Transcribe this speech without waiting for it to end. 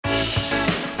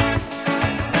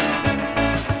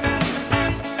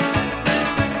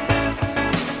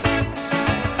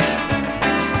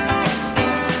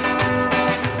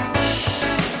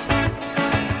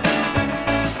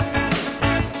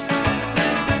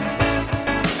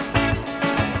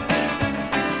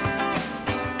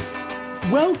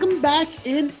Welcome back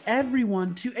in,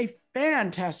 everyone, to a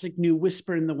fantastic new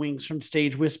Whisper in the Wings from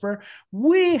Stage Whisper.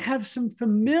 We have some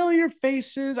familiar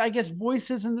faces, I guess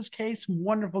voices in this case, some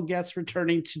wonderful guests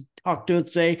returning to talk to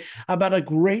us today about a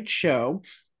great show.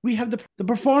 We have the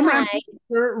performer and Hi.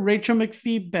 producer, Rachel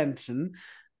McPhee Benson,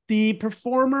 the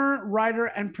performer, writer,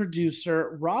 and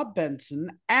producer, Rob Benson,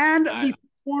 and the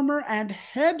performer and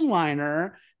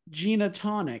headliner, Gina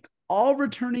Tonic, all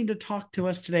returning to talk to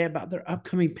us today about their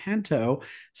upcoming panto,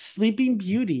 Sleeping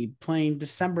Beauty, playing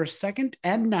December 2nd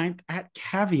and 9th at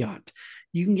Caveat.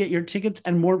 You can get your tickets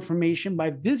and more information by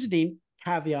visiting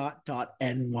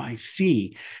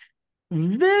caveat.nyc.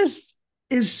 This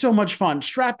is so much fun.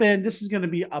 Strap in. This is going to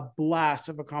be a blast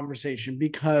of a conversation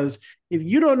because if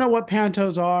you don't know what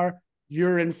pantos are,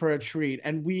 you're in for a treat.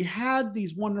 And we had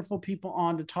these wonderful people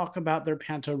on to talk about their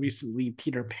panto recently,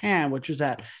 Peter Pan, which was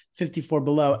at 54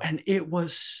 Below. And it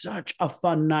was such a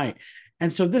fun night.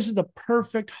 And so this is the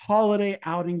perfect holiday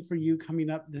outing for you coming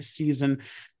up this season.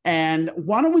 And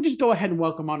why don't we just go ahead and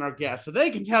welcome on our guests so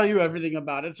they can tell you everything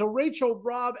about it. So Rachel,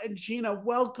 Rob, and Gina,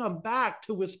 welcome back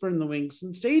to Whisper in the Wings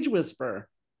and Stage Whisper.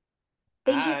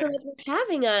 Thank you Hi. so much for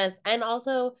having us. And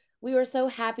also, we were so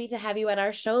happy to have you at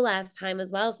our show last time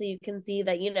as well. So you can see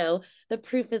that, the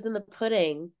proof is in the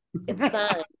pudding. It's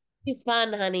fun. She's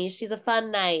fun, honey. She's a fun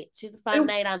night. She's a fun it,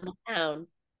 night on the town.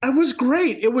 it was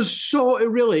great. It was so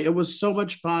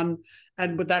much fun.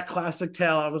 And with that classic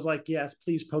tale, I was like, yes,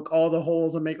 please poke all the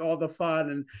holes and make all the fun.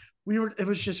 And it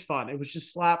was just fun. It was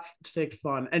just slapstick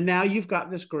fun. And now you've got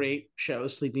this great show,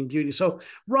 Sleeping Beauty. So,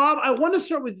 Rob, I want to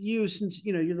start with you since,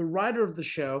 you're the writer of the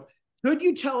show. Could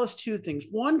you tell us two things?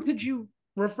 One, could you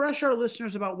refresh our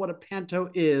listeners about what a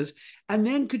panto is? And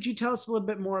then could you tell us a little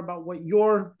bit more about what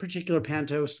your particular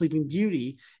panto, Sleeping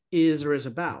Beauty, is or is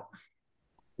about?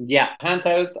 Yeah,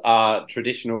 pantos are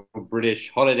traditional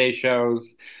British holiday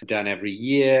shows done every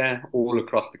year all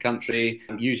across the country,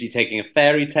 usually taking a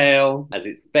fairy tale as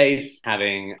its base,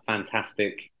 having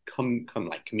fantastic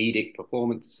like comedic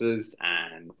performances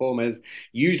and performers,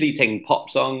 usually taking pop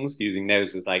songs, using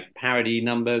those as like parody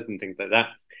numbers and things like that.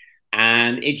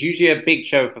 And it's usually a big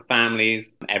show for families.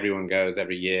 Everyone goes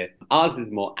every year. Ours is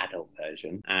a more adult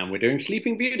version, and we're doing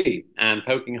Sleeping Beauty and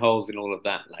poking holes in all of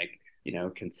that, like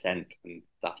consent and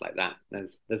stuff like that.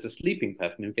 There's a sleeping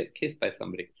person who gets kissed by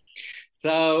somebody,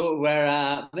 so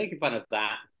we're making fun of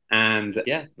that. And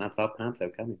yeah, that's our panto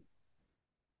coming.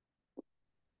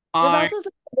 There's I also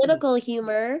some political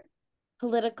humor,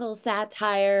 political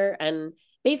satire, and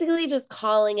basically just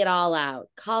calling it all out,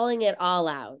 calling it all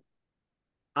out.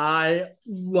 I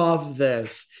love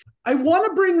this. I want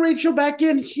to bring Rachel back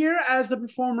in here as the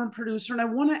performer and producer, and I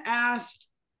want to ask,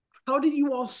 how did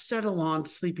you all settle on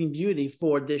Sleeping Beauty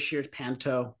for this year's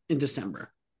panto in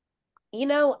December?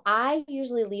 I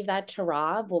usually leave that to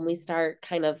Rob when we start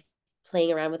kind of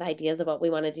playing around with ideas of what we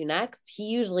want to do next. He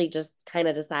usually just kind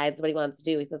of decides what he wants to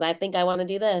do. He says, I think I want to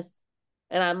do this.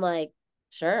 And I'm like,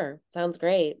 sure, sounds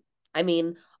great. I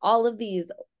mean, all of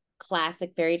these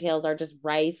classic fairy tales are just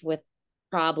rife with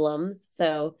problems.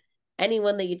 So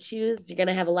anyone that you choose, you're going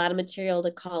to have a lot of material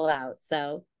to call out.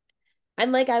 So,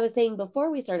 and like I was saying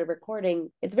before we started recording,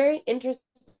 it's very interesting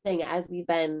as we've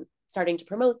been starting to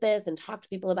promote this and talk to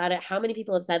people about it. How many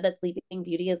people have said that Sleeping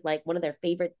Beauty is like one of their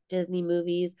favorite Disney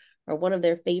movies or one of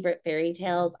their favorite fairy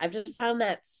tales? I've just found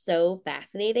that so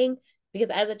fascinating because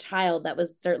as a child, that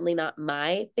was certainly not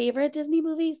my favorite Disney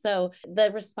movie. So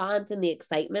the response and the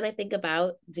excitement I think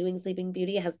about doing Sleeping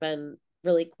Beauty has been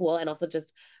really cool. And also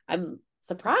just, I'm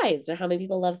surprised at how many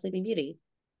people love Sleeping Beauty.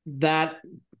 That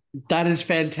that is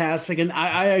fantastic, and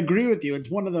I agree with you. It's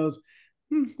one of those.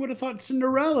 Would have thought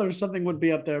Cinderella or something would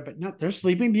be up there, but not. They're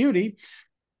Sleeping Beauty.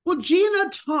 Well, Gina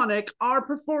Tonic, our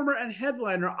performer and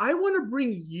headliner, I want to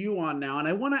bring you on now, and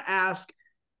I want to ask.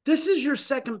 This is your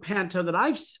second panto that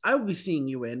I will be seeing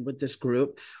you in with this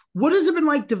group. What has it been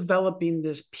like developing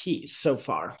this piece so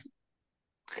far?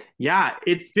 Yeah,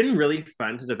 it's been really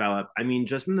fun to develop. I mean,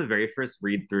 just from the very first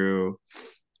read through,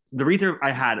 the read through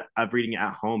I had of reading it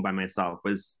at home by myself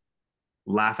was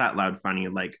laugh out loud funny.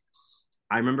 Like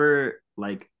I remember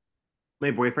like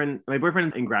my boyfriend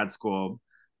in grad school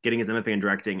getting his MFA in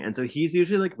directing. And so he's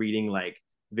usually like reading like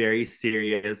very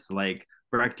serious, like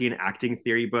Brechtian acting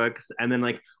theory books. And then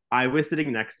like I was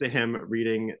sitting next to him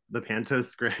reading the Panto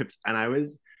script and I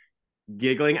was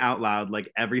giggling out loud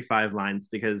like every 5 lines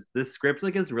because this script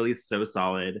like is really so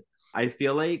solid. I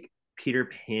feel like Peter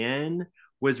Pan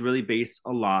was really based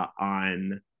a lot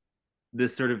on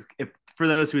this sort of, if for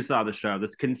those who saw the show,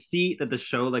 this conceit that the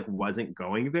show like wasn't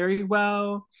going very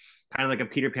well, kind of like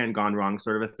a Peter Pan gone wrong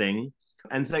sort of a thing.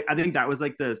 And so like, I think that was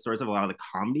like the source of a lot of the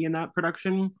comedy in that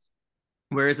production.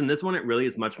 Whereas in this one, it really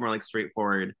is much more like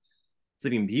straightforward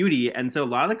Sleeping Beauty. And so a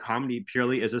lot of the comedy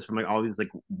purely is just from like all these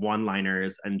like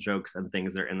one-liners and jokes and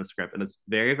things that are in the script. And it's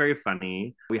very, very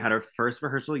funny. We had our first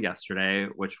rehearsal yesterday,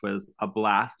 which was a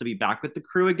blast to be back with the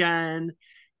crew again.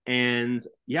 And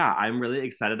yeah, I'm really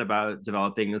excited about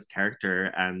developing this character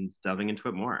and delving into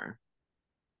it more.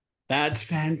 That's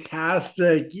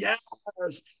fantastic. Yes.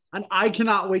 And I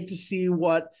cannot wait to see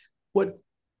what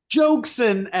jokes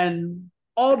and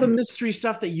all the mystery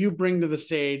stuff that you bring to the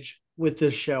stage with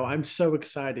this show. I'm so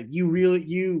excited. You really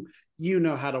you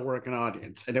know how to work an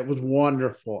audience, and it was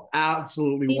wonderful.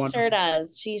 Absolutely She wonderful. sure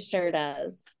does. She sure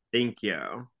does. Thank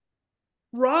you.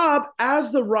 Rob,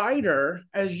 as the writer,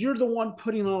 as you're the one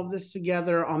putting all of this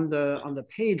together on the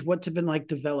page, what's it been like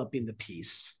developing the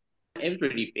piece? It was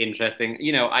really interesting.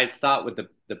 You know, I start with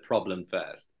the problem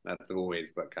first. That's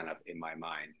always what kind of in my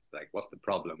mind. It's like, what's the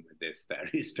problem with this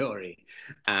fairy story?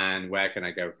 And where can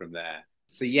I go from there?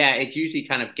 So yeah, it's usually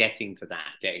kind of getting to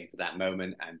that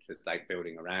moment and just like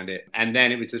building around it. And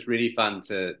then it was just really fun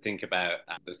to think about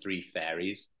the three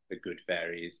fairies, the good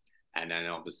fairies, and then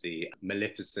obviously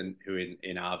Maleficent, who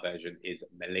in our version is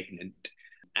malignant,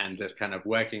 and just kind of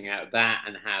working out that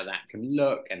and how that can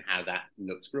look and how that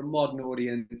looks for a modern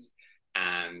audience.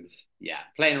 And yeah,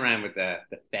 playing around with the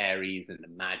fairies and the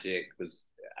magic was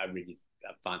a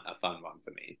fun one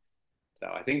for me. So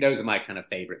I think those are my kind of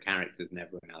favorite characters, and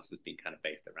everyone else has been kind of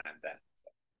based around them.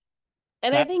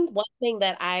 And I think one thing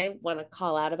that I want to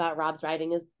call out about Rob's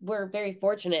writing is we're very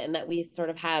fortunate in that we sort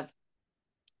of have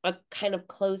a kind of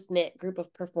close-knit group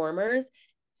of performers.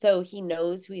 So he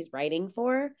knows who he's writing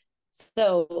for.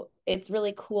 So it's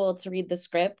really cool to read the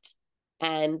script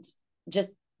and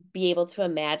just be able to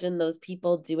imagine those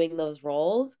people doing those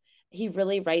roles. He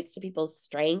really writes to people's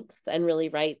strengths and really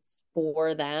writes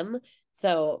for them.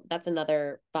 So that's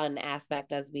another fun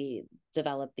aspect as we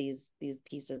develop these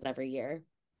pieces every year.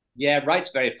 Yeah, writes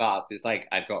very fast. It's like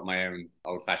I've got my own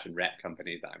old-fashioned rep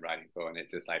company that I'm writing for, and it's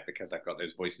just like because I've got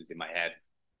those voices in my head,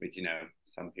 which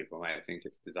some people might think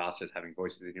it's disastrous having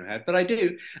voices in your head, but I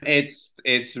do.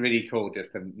 It's really cool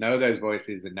just to know those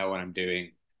voices and know what I'm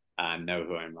doing and know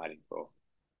who I'm writing for.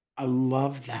 I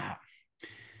love that.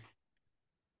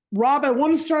 Rob, I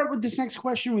want to start with this next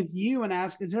question with you and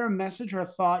ask, is there a message or a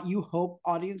thought you hope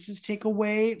audiences take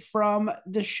away from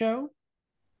this show?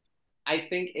 I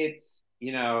think it's,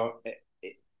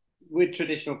 with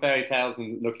traditional fairy tales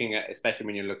and looking at, especially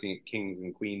when you're looking at kings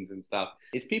and queens and stuff,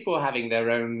 it's people having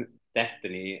their own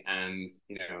destiny and,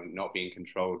 not being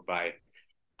controlled by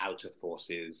outer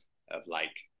forces of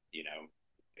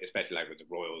especially like with the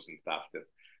royals and stuff,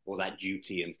 all that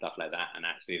duty and stuff like that. And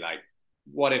actually like,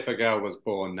 what if a girl was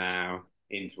born now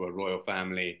into a royal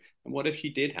family? And what if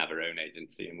she did have her own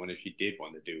agency? And what if she did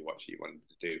want to do what she wanted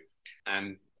to do?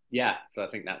 And yeah, so I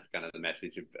think that's kind of the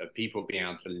message of people being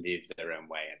able to live their own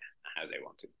way and how they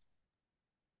want to.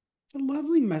 It's a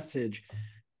lovely message.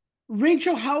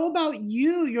 Rachel, how about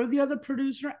you? You're the other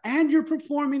producer and you're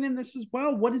performing in this as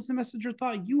well. What is the message or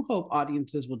thought you hope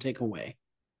audiences will take away?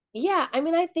 Yeah, I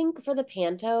mean, I think for the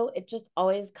panto, it just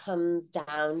always comes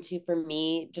down to, for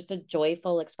me, just a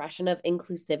joyful expression of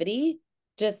inclusivity.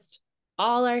 Just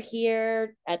all are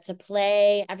here to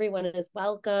play. Everyone is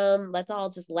welcome. Let's all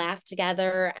just laugh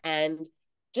together and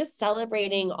just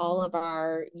celebrating all of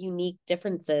our unique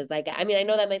differences. I mean, I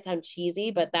know that might sound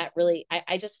cheesy, but that really,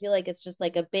 I just feel like it's just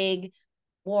like a big,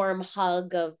 warm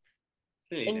hug of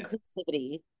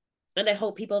inclusivity. And I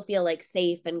hope people feel like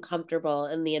safe and comfortable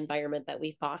in the environment that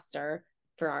we foster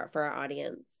for our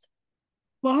audience.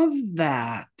 Love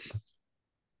that.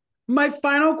 My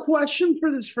final question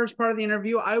for this first part of the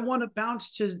interview, I want to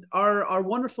bounce to our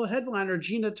wonderful headliner,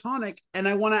 Gina Tonic, and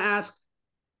I want to ask,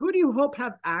 who do you hope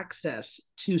have access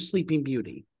to Sleeping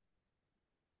Beauty?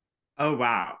 Oh,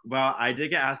 wow. Well, I did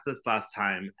get asked this last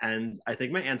time, and I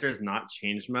think my answer has not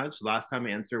changed much. Last time my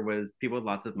answer was people with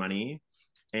lots of money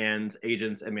and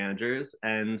agents and managers,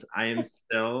 and I am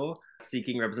still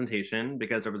seeking representation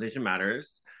because representation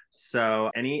matters.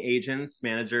 So any agents,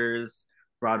 managers,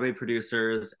 Broadway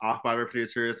producers, off-Broadway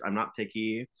producers, I'm not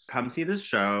picky. Come see this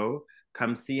show.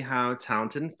 Come see how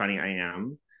talented and funny I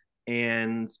am,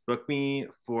 and book me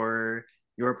for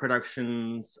your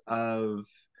productions of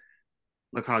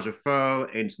La Cage aux Folles,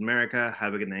 Angel America,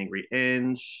 Hedwig and the Angry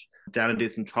Inch, Down to Do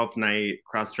Some 12th Night,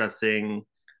 Cross-Dressing.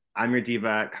 I'm your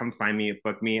diva. Come find me,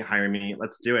 book me, hire me.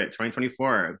 Let's do it.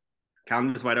 2024.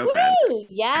 Calendar's wide open. Woo!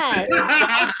 Yes.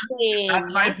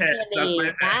 That's my pitch. That's my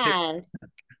pitch. Yes.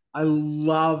 I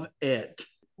love it.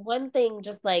 One thing,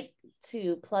 just like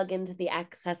to plug into the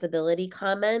accessibility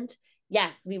comment,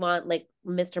 yes, we want like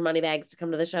Mr. Moneybags to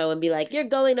come to the show and be like, you're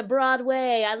going to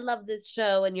Broadway. I love this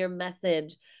show and your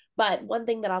message. But one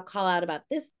thing that I'll call out about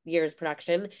this year's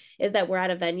production is that we're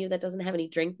at a venue that doesn't have any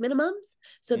drink minimums.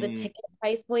 So the ticket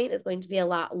price point is going to be a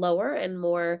lot lower and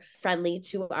more friendly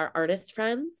to our artist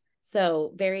friends.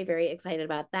 So very, very excited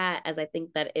about that, as I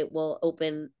think that it will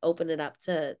open it up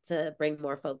to bring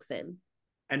more folks in.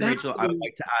 And Rachel, I would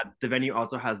like to add, the venue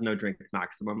also has no drink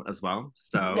maximum as well.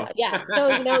 So yeah, so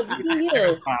you know,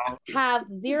 you have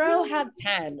 0, have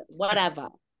 10, whatever.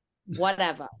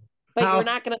 But we're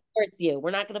not going to force you.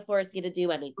 We're not going to force you to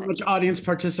do anything. How much audience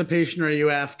participation are you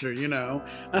after, you know?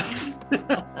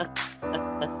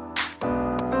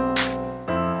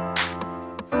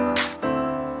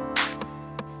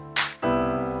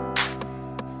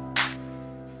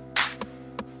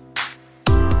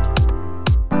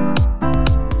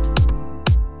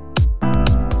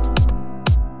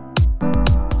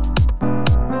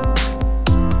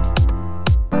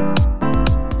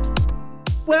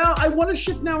 I want to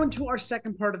shift now into our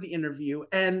second part of the interview.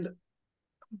 And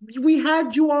we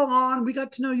had you all on. We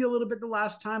got to know you a little bit the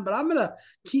last time, but I'm going to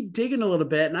keep digging a little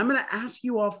bit. And I'm going to ask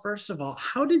you all, first of all,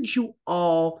 how did you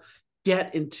all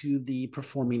get into the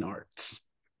performing arts?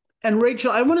 And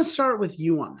Rachel, I want to start with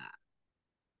you on that.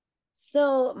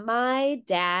 So my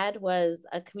dad was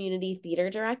a community theater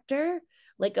director,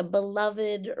 like a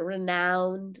beloved,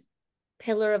 renowned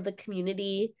pillar of the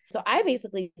community. So I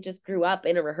basically just grew up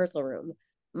in a rehearsal room.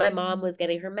 My mom was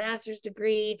getting her master's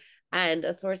degree, and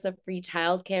a source of free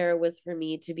childcare was for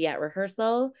me to be at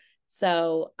rehearsal.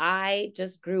 So I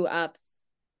just grew up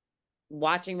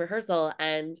watching rehearsal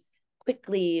and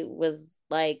quickly was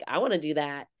like, I want to do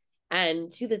that.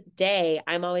 And to this day,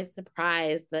 I'm always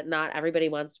surprised that not everybody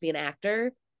wants to be an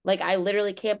actor. Like, I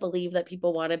literally can't believe that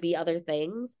people want to be other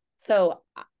things. So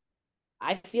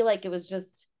I feel like it was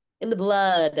just in the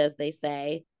blood, as they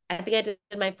say. I think I did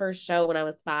my first show when I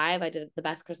was 5. I did the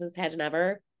best Christmas pageant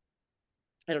ever.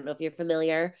 I don't know if you're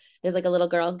familiar. There's like a little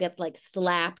girl who gets like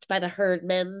slapped by the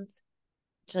Herdmans.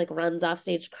 She like runs off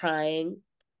stage crying.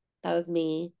 That was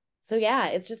me. So yeah,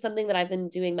 it's just something that I've been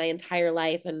doing my entire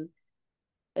life and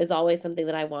is always something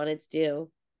that I wanted to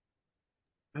do.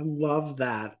 I love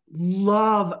that.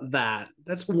 Love that.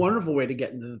 That's a wonderful way to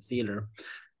get into the theater.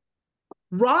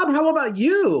 Rob, how about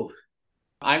you?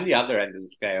 I'm the other end of the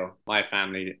scale. My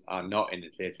family are not in the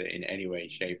theatre in any way,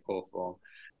 shape, or form.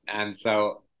 And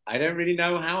so I don't really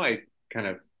know how I kind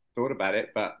of thought about it,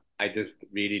 but I just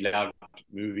really loved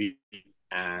movies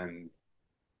and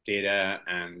theatre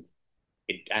and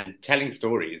telling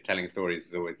stories. Telling stories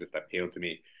has always just appealed to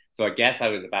me. So I guess I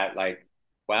was about like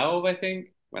 12, I think,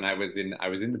 when I was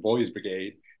in the Boys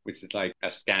Brigade, which is like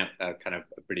a scout, kind of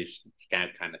a British scout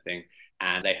kind of thing.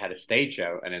 And they had a stage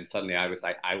show. And then suddenly I was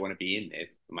like, I want to be in this.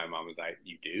 And my mom was like,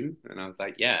 you do? And I was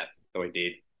like, yeah. So I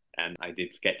did. And I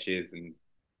did sketches and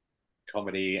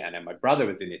comedy. And then my brother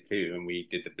was in it too. And we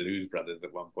did the Blues Brothers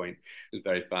at one point. It was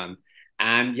very fun.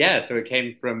 And yeah, so it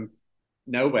came from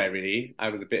nowhere really. I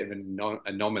was a bit of an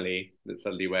anomaly that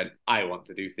suddenly went, I want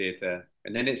to do theatre.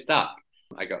 And then it stuck.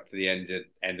 I got to the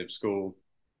end of school.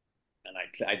 And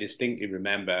I distinctly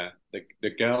remember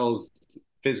the girls'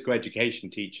 physical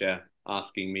education teacher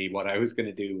asking me what I was going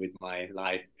to do with my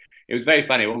life. It was very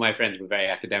funny. All my friends were very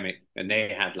academic, and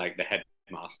they had like the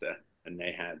headmaster, and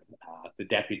they had the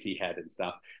deputy head and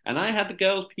stuff. And I had the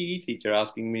girls' PE teacher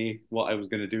asking me what I was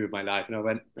going to do with my life. And I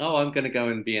went, oh, I'm going to go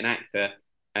and be an actor.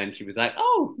 And she was like,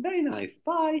 oh, very nice.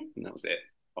 Bye. And that was it.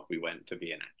 Off we went to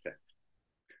be an actor.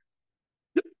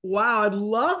 Wow, I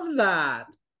love that.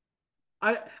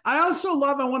 I also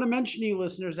love, I want to mention to you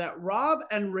listeners that Rob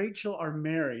and Rachel are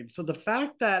married. So the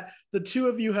fact that the two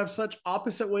of you have such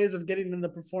opposite ways of getting in the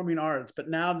performing arts,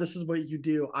 but now this is what you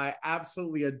do, I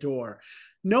absolutely adore.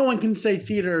 No one can say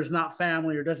theater is not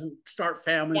family or doesn't start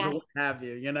families or what have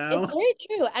you, you know? It's very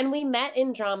true. And we met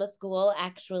in drama school,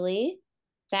 actually,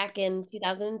 back in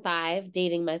 2005,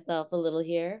 dating myself a little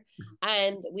here.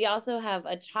 And we also have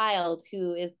a child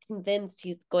who is convinced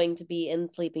he's going to be in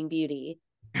Sleeping Beauty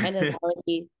and has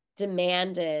already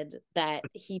demanded that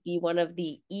he be one of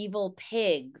the evil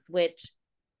pigs, which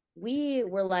we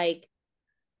were like,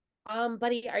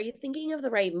 buddy, are you thinking of the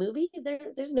right movie?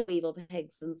 There's no evil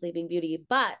pigs in Sleeping Beauty.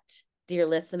 But, dear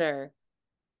listener,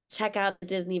 check out the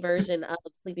Disney version of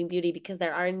Sleeping Beauty, because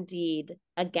there are indeed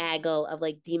a gaggle of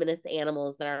like demonous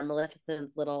animals that are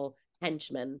Maleficent's little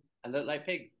henchmen. And look like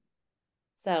pigs.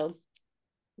 So,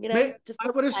 you know, I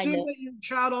would assume that your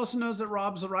child also knows that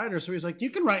Rob's a writer, so he's like, "You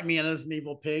can write me in as an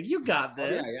evil pig. You got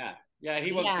this." Oh, yeah.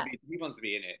 He wants to be. He wants to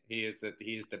be in it.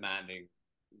 He is demanding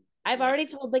I've already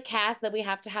told the cast that we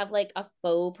have to have like a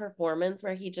faux performance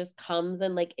where he just comes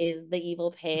and like is the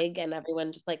evil pig and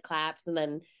everyone just like claps and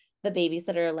then the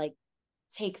babysitter like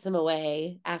takes him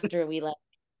away after we like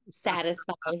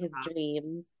satisfy his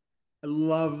dreams. I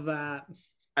love that.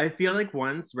 I feel like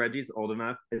once Reggie's old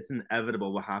enough, it's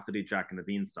inevitable we'll have to do Jack and the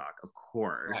Beanstalk, of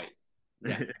course.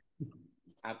 Right.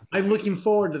 Yeah. I'm looking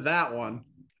forward to that one.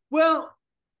 Well,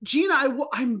 Gina,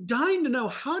 I'm dying to know,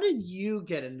 how did you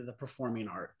get into the performing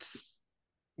arts?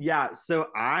 Yeah, so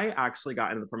I actually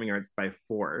got into the performing arts by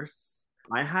force.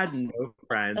 I had no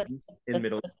friends in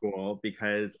middle school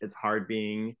because it's hard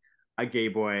being a gay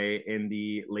boy in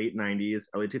the late 90s,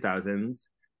 early 2000s.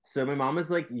 So my mom was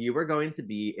like, "You were going to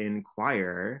be in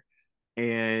choir."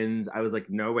 And I was like,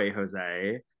 "No way,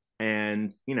 Jose."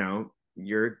 And,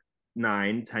 you're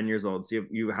 9, 10 years old. So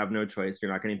you have no choice.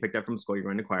 You're not getting picked up from school. You're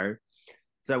going to choir.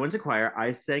 So I went to choir.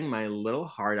 I sang my little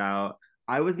heart out.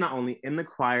 I was not only in the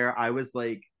choir, I was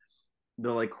like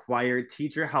the like choir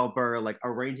teacher helper, like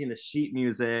arranging the sheet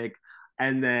music.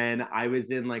 And then I was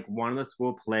in like one of the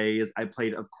school plays. I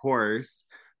played, of course,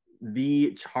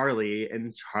 the Charlie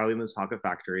in Charlie and the Chocolate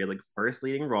Factory, like first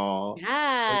leading role.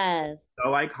 Yes.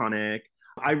 So iconic.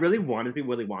 I really wanted to be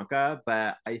Willy Wonka,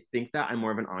 but I think that I'm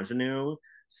more of an ingenue.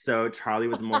 So Charlie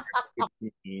was more to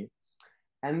me.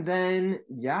 And then,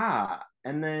 yeah.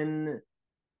 And then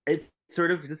it's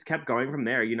sort of just kept going from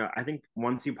there. I think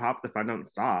once you pop, the fun don't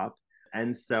stop.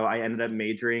 And so I ended up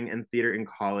majoring in theater in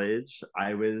college.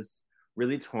 I was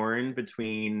really torn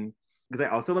between, because I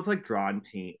also love to like draw and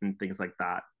paint and things like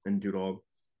that and doodle.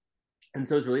 And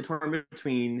so I was really torn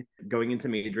between going into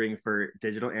majoring for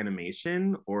digital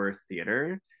animation or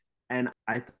theater. And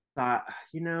I thought,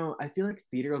 I feel like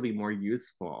theater will be more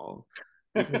useful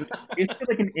because it's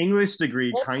like an English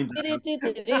degree, kind of.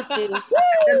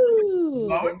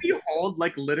 Lo and behold,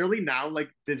 like literally now, like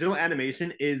digital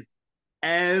animation is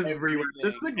everywhere.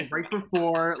 This is like right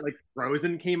before like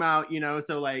Frozen came out,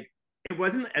 so like it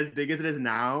wasn't as big as it is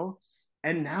now.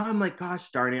 And now I'm like, gosh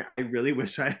darn it, I really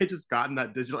wish I had just gotten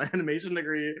that digital animation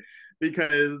degree,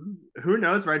 because who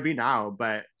knows where I'd be now,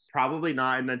 but probably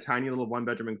not in a tiny little 1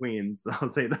 bedroom in Queens. I'll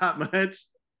say that much.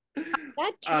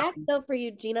 That track though for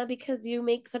you, Gina, because you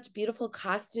make such beautiful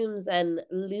costumes and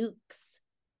looks.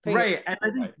 Right. And I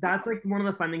think that's like one of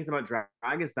the fun things about drag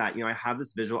is that, I have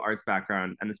this visual arts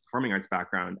background and this performing arts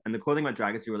background. And the cool thing about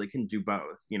drag is you really can do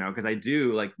both, because I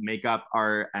do like makeup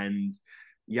art and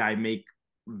yeah, I make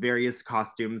various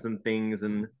costumes and things.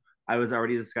 And I was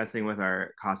already discussing with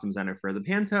our costume designer for the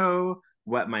Panto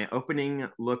what my opening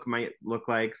look might look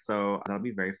like. So that'll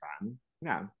be very fun.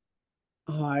 Yeah.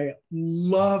 I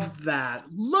love that.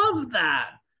 Love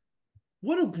that.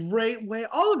 What a great way,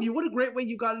 all of you, what a great way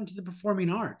you got into the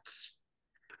performing arts.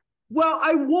 Well,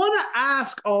 I want to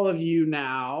ask all of you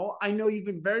now. I know you've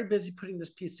been very busy putting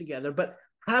this piece together, but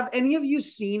have any of you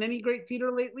seen any great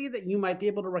theater lately that you might be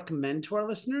able to recommend to our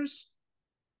listeners?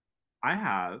 I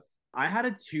have. I had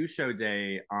a 2-show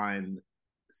day on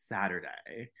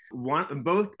Saturday.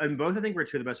 Both I think were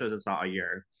two of the best shows I saw all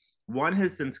year. One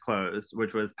has since closed,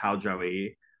 which was Pal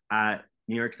Joey at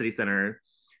New York City Center.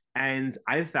 And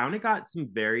I found it got some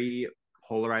very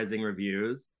polarizing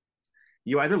reviews.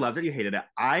 You either loved it or you hated it.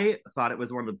 I thought it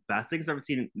was one of the best things I've ever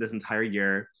seen this entire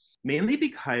year, mainly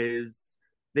because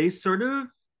they sort of,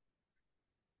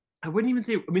 I wouldn't even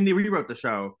say, I mean, they rewrote the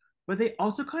show, but they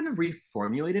also kind of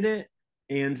reformulated it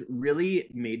and really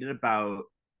made it about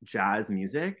jazz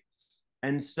music.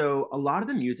 And so a lot of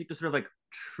the music just sort of like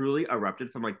truly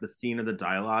erupted from like the scene of the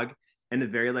dialogue in a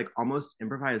very like almost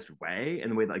improvised way, in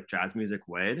the way that like jazz music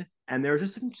would. And there were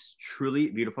just some just truly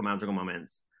beautiful magical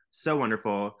moments. So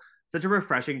wonderful. Such a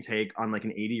refreshing take on like an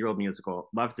 80-year-old musical.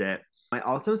 Loved it. I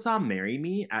also saw Marry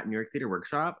Me at New York Theater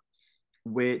Workshop,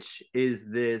 which is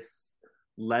this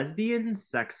lesbian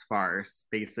sex farce,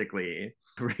 basically,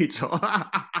 Rachel.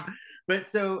 But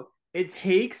so it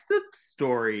takes the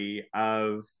story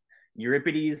of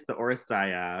Euripides, the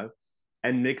Oresteia,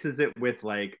 and mixes it with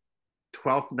like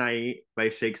Twelfth Night by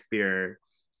Shakespeare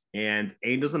and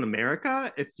Angels in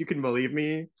America, if you can believe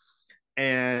me.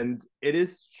 And it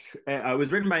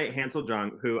was written by Hansel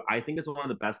Jung, who I think is one of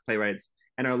the best playwrights.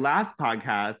 And our last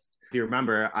podcast, if you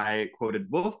remember, I quoted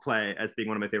Wolf Play as being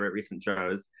one of my favorite recent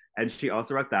shows, and she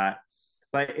also wrote that.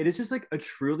 But it is just like a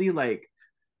truly like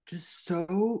just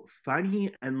so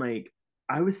funny, and like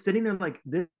I was sitting there like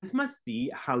this must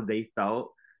be how they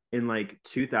felt in like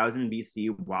 2000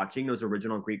 BC watching those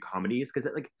original Greek comedies, because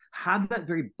it like had that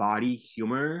very body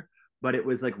humor, but it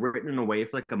was like written in a way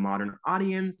for like a modern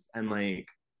audience. And like,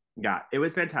 yeah, it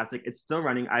was fantastic. It's still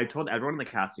running. I told everyone in the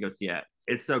cast to go see it.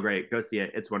 It's so great. Go see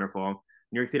it. It's wonderful.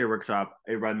 New York Theater Workshop.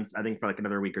 It runs, I think, for like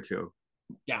another week or two.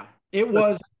 Yeah, it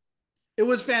was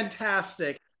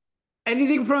fantastic.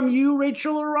 Anything from you,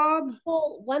 Rachel or Rob?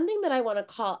 Well, one thing that I want to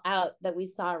call out that we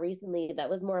saw recently that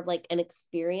was more of like an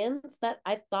experience that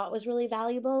I thought was really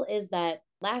valuable is that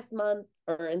last month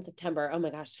or in September, oh my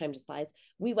gosh, time just flies.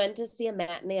 We went to see a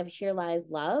matinee of Here Lies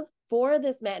Love. For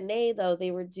this matinee, though,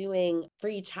 they were doing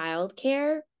free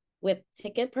childcare with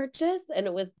ticket purchase, and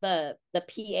it was the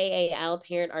PAAL,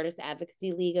 Parent Artist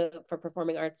Advocacy League for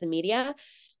Performing Arts and Media.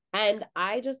 And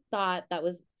I just thought that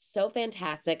was so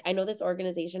fantastic. I know this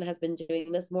organization has been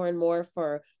doing this more and more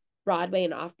for Broadway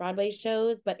and off Broadway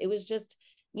shows, but it was just,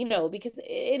 because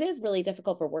it is really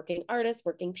difficult for working artists,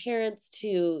 working parents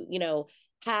to,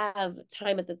 have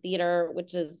time at the theater,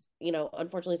 which is,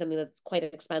 unfortunately something that's quite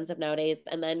expensive nowadays.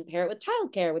 And then pair it with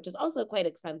childcare, which is also quite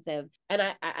expensive. And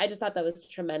I just thought that was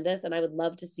tremendous. And I would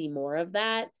love to see more of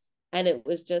that. And it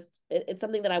was just, it's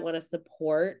something that I want to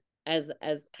support as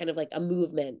kind of like a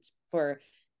movement for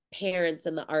parents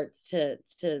in the arts to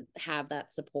have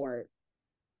that support.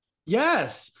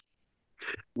 Yes.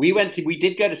 We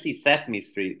did go to see Sesame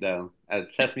Street though.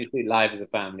 Sesame Street Live as a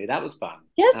Family. That was fun.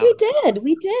 Yes, we did.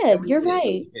 We did. You're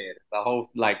right. The whole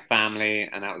like family,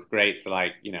 and that was great to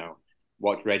like,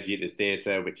 watch Reggie at the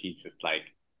theater, which he just like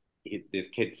this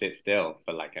kid sits still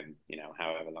for like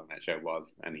however long that show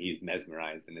was, and he's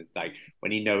mesmerized, and it's like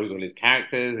when he knows all his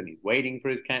characters and he's waiting for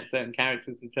his certain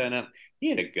characters to turn up,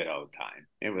 he had a good old time.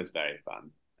 It was very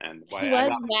fun. And he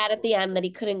was mad at the end that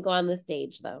he couldn't go on the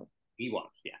stage though. He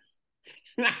was, yes.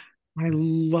 I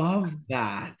love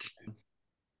that.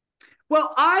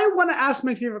 Well, I want to ask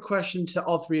my favorite question to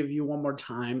all three of you one more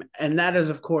time. And that is,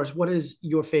 of course, what is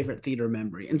your favorite theater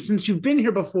memory? And since you've been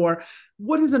here before,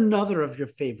 what is another of your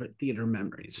favorite theater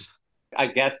memories? I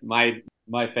guess my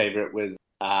favorite was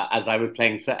as I was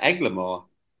playing Sir Eglamour.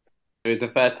 It was the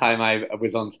first time I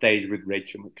was on stage with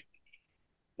Rachel McAdams.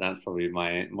 That's probably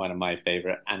one of my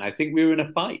favorite. And I think we were in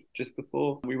a fight just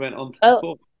before we went on to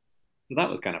perform. So that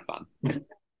was kind of fun.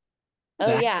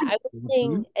 Oh yeah, I was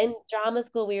saying in drama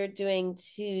school we were doing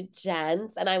Two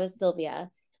Gents, and I was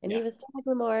Sylvia, and he was Sir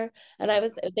Eglamour, and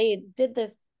they did this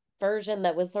version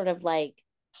that was sort of like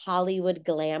Hollywood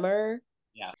glamour.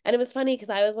 Yeah, and it was funny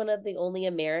because I was one of the only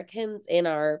Americans in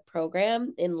our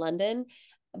program in London,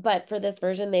 but for this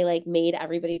version they like made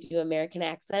everybody do American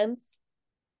accents.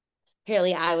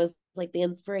 Apparently, I was like the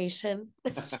inspiration.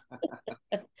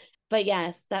 But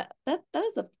yes,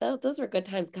 those were good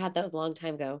times. God, that was a long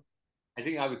time ago. I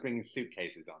think I was bringing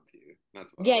suitcases onto you. That's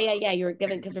what yeah. You were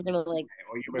giving because we're gonna like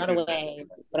run away,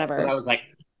 whatever. So I was like,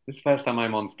 this is the first time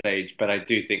I'm on stage, but I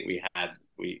do think we had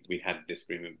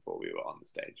disagreement before we were on the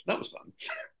stage. That was fun.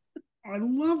 I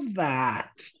love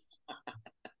that.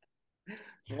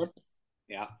 Whoops.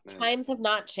 Yeah. Times have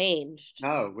not changed.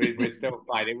 No, we're still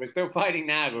fighting. We're still fighting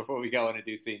now before we go on and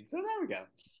do scenes. So there we go.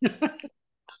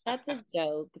 That's a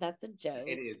joke. That's a joke.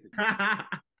 It is.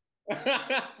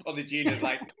 On the Gina's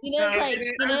like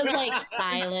Gina's like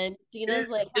silent. Gina's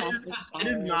like it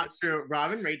is not true.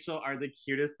 Rob and Rachel are the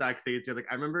cutest backstage. Like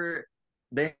I remember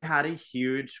they had a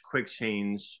huge quick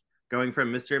change going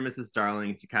from Mr. and Mrs.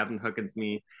 Darling to Captain Hook and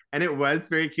Smee, and it was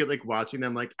very cute like watching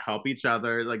them like help each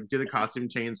other, like do the costume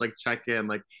change, like check in,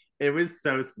 like it was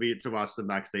so sweet to watch them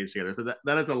backstage together. So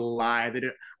that is a lie. They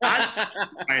didn't. You gotta have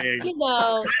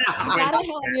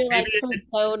your like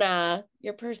persona.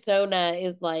 Your persona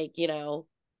is like,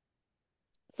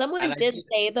 someone did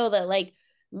say though that like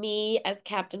me as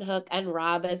Captain Hook and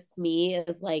Rob as Smee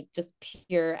is like just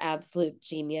pure absolute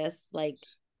genius, like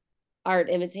art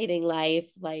imitating life,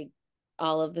 like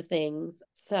all of the things.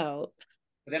 So.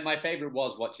 But then my favorite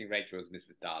was watching Rachel as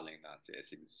Mrs. Darling last year.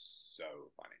 She was so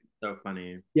funny. So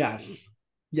funny. Yes.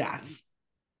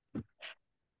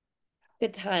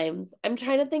 Good times. I'm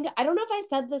trying to think. I don't know if I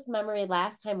said this memory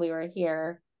last time we were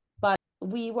here, but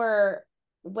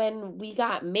when we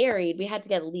got married, we had to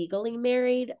get legally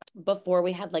married before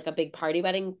we had like a big party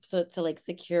wedding. So to like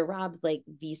secure Rob's like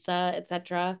visa,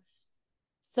 etc.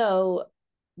 So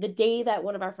the day that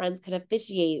one of our friends could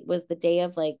officiate was the day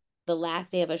of like the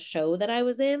last day of a show that I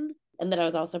was in and that I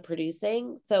was also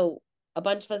producing. So a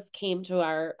bunch of us came to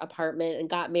our apartment and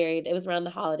got married. It was around the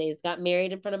holidays, got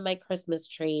married in front of my Christmas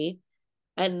tree,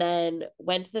 and then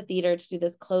went to the theater to do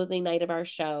this closing night of our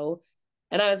show.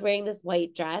 And I was wearing this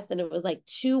white dress, and it was like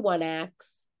 2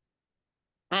 1-acts.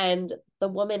 And the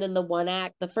woman in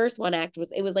the the first 1-act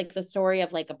it was like the story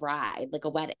of like a bride, like a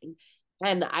wedding.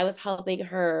 And I was helping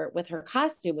her with her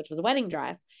costume, which was a wedding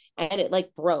dress, and it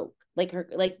like broke, like her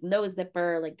like no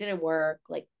zipper, like didn't work,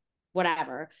 like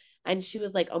whatever. And she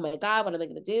was like, oh my God, what am I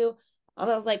going to do? And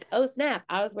I was like, oh snap,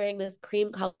 I was wearing this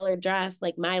cream colored dress,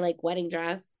 like my like wedding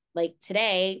dress, like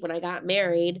today when I got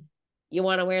married. You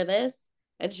want to wear this?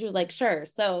 And she was like, sure.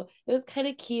 So it was kind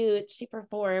of cute. She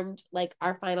performed like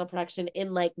our final production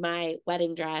in like my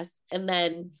wedding dress and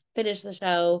then finished the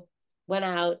show, went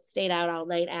out, stayed out all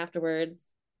night afterwards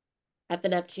at the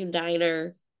Neptune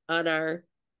Diner on our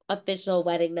official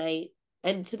wedding night.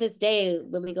 And to this day,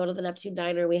 when we go to the Neptune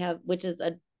Diner, we have, which is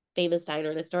a famous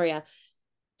diner in Astoria,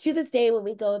 to this day, when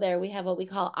we go there, we have what we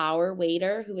call our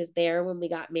waiter who was there when we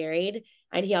got married.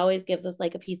 And he always gives us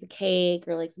like a piece of cake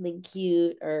or like something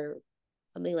cute or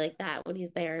something like that when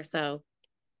he's there. So,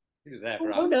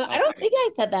 oh no, I don't think I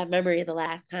said that memory the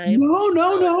last time.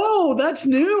 No. That's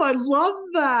new. I love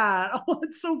that. Oh,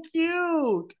 it's so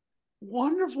cute.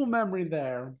 Wonderful memory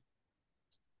there.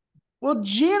 Well,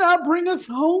 Gina, bring us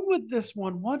home with this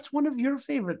one. What's one of your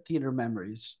favorite theater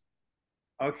memories?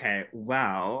 Okay,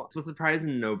 well, this will surprise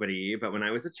nobody, but when I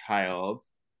was a child,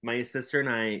 my sister and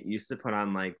I used to put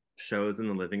on like shows in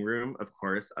the living room, of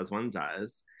course, as one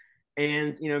does.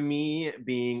 And me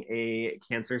being a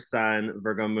Cancer Sun,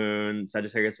 Virgo Moon,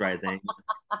 Sagittarius Rising,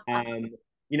 um,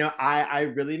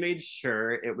 I really made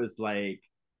sure it was like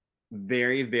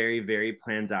very, very, very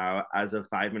planned out as of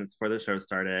 5 minutes before the show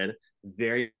started,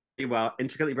 very well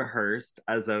intricately rehearsed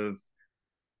as of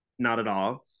not at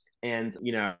all. And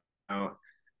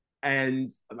and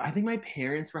I think my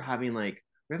parents were having we're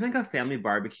having like a family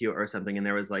barbecue or something, and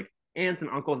there was like aunts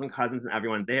and uncles and cousins and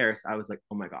everyone there. So I was like,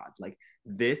 oh my God, like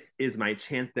this is my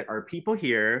chance. There are people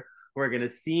here who are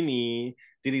gonna see me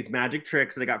do these magic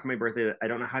tricks that I got for my birthday that I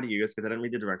don't know how to use because I didn't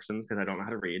read the directions because I don't know how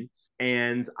to read.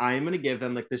 And I'm gonna give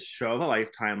them like this show of a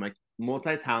lifetime, like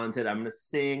multi-talented. I'm gonna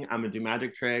sing, I'm gonna do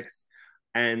magic tricks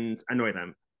and annoy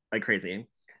them like crazy.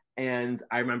 And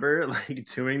I remember like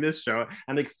doing this show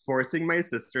and like forcing my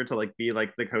sister to like be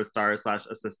like the co-star slash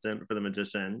assistant for the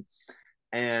magician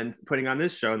and putting on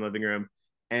this show in the living room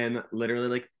and literally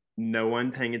like no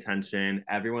one paying attention,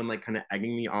 everyone like kind of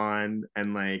egging me on,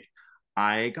 and like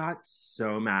I got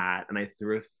so mad and I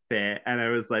threw a fit and I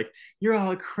was like, you're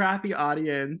all a crappy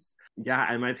audience. Yeah,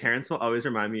 and my parents will always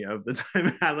remind me of the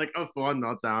time I had like a full-on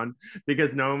meltdown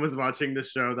because no one was watching the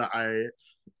show that I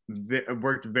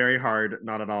worked very hard,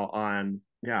 not at all on.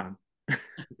 Yeah.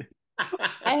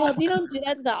 I hope you don't do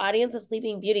that to the audience of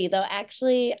Sleeping Beauty, though.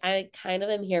 Actually, I kind of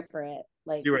am here for it.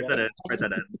 Like, you write that in. Write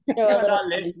that in. You're not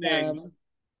listening.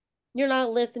 You're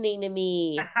not listening to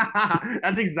me.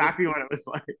 That's exactly what it was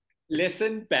like.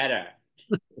 Listen better.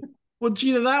 Well,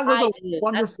 Gina, that was a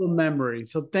wonderful memory.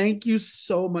 So thank you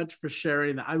so much for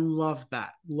sharing that. I love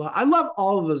that. I love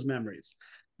all of those memories.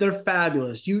 They're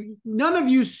fabulous. None of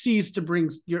you cease to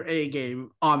bring your A game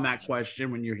on that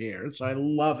question when you're here. So I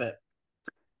love it.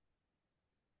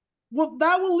 Well,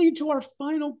 that will lead to our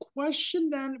final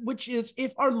question then, which is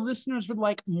if our listeners would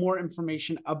like more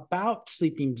information about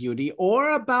Sleeping Beauty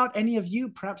or about any of you,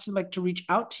 perhaps they'd like to reach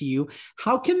out to you,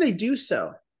 how can they do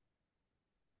so?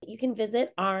 You can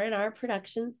visit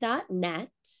rnrproductions.net.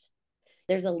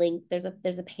 There's a link, there's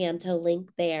a Panto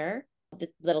link there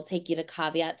that'll take you to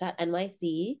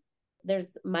caveat.nyc. There's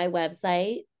my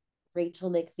website,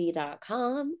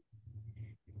 rachelmcphee.com.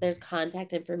 There's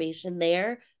contact information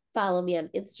there. Follow me on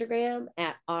Instagram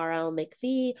at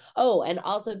rlmcphee. Oh, and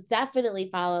also definitely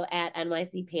follow at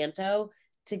NYC Panto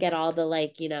to get all the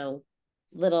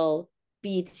little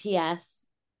BTS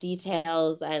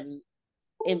details and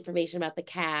information about the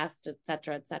cast,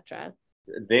 etc., etc.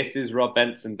 This is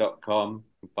robbenson.com.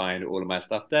 You can find all of my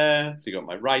stuff there. So you got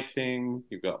my writing,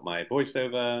 you've got my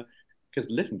voiceover, because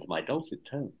listen to my dulcet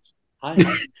tones. Hi.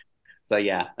 So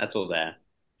yeah, that's all there.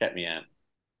 Check me out.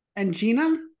 And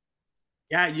Gina?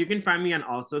 Yeah, you can find me on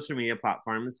all social media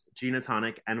platforms, Gina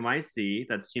Tonic NYC.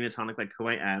 That's Gina Tonic like who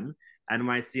I am,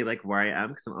 NYC like where I am,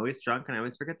 because I'm always drunk and I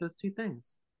always forget those two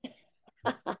things.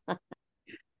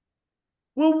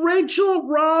 Well, Rachel,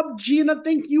 Rob, Gina,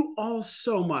 thank you all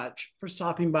so much for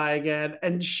stopping by again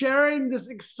and sharing this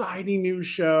exciting new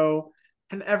show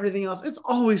and everything else. It's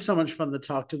always so much fun to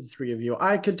talk to the three of you.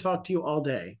 I could talk to you all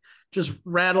day, just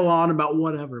rattle on about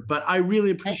whatever, but I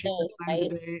really appreciate your time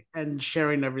today and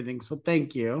sharing everything. So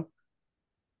thank you.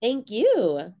 Thank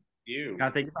you.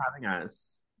 God, thank you for having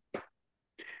us.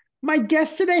 My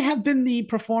guests today have been the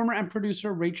performer and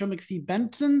producer Rachel McPhee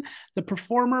Benson, the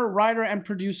performer, writer, and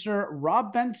producer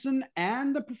Rob Benson,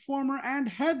 and the performer and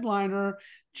headliner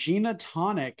Gina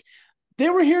Tonic.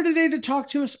 They were here today to talk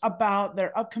to us about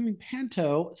their upcoming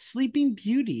panto, Sleeping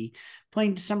Beauty,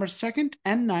 playing December 2nd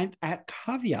and 9th at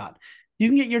Caveat. You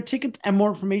can get your tickets and more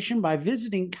information by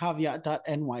visiting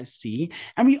caveat.nyc.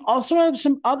 And we also have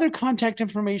some other contact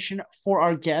information for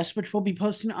our guests, which we'll be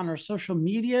posting on our social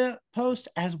media post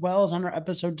as well as on our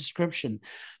episode description.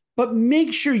 But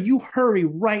make sure you hurry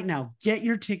right now. Get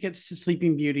your tickets to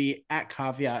Sleeping Beauty at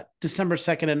Caveat, December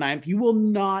 2nd and 9th. You will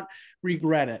not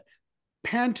regret it.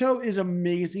 Panto is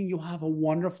amazing. You'll have a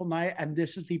wonderful night, and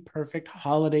this is the perfect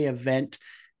holiday event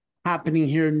happening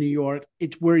here in New York.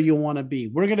 It's where you want to be.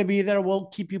 We're going to be there. We'll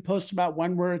keep you posted about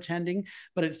when we're attending,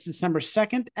 but it's December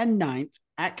 2nd and 9th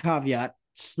at Caveat,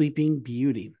 Sleeping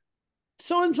Beauty.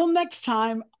 So until next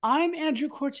time, I'm Andrew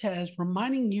Cortez,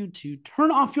 reminding you to turn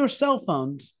off your cell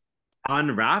phones,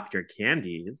 unwrap your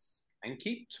candies, and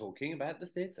keep talking about the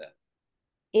theater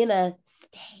in a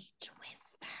stage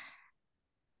whisper.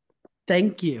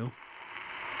 Thank you.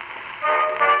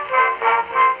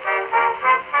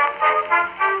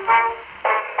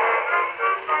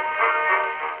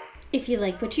 If you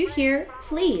like what you hear,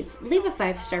 please leave a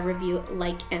 5-star review,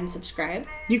 like, and subscribe.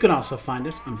 You can also find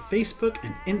us on Facebook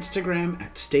and Instagram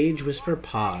at Stage Whisper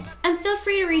Pod. And feel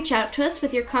free to reach out to us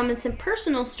with your comments and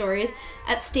personal stories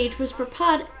at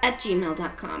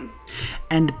stagewhisperpod@gmail.com.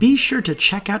 And be sure to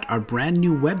check out our brand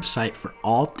new website for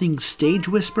all things Stage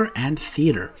Whisper and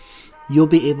theater. You'll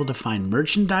be able to find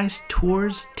merchandise,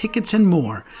 tours, tickets, and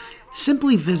more.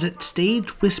 Simply visit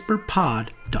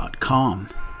stagewhisperpod.com.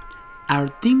 Our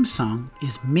theme song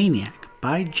is Maniac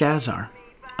by Jazzar.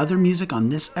 Other music on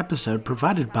this episode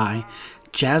provided by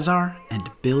Jazzar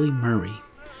and Billy Murray.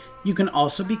 You can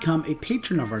also become a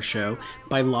patron of our show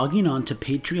by logging on to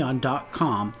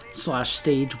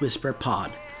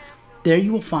patreon.com/stagewhisperpod. There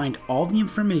you will find all the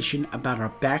information about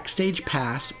our backstage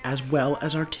pass as well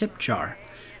as our tip jar.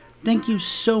 Thank you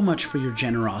so much for your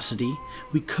generosity.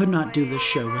 We could not do this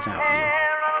show without you.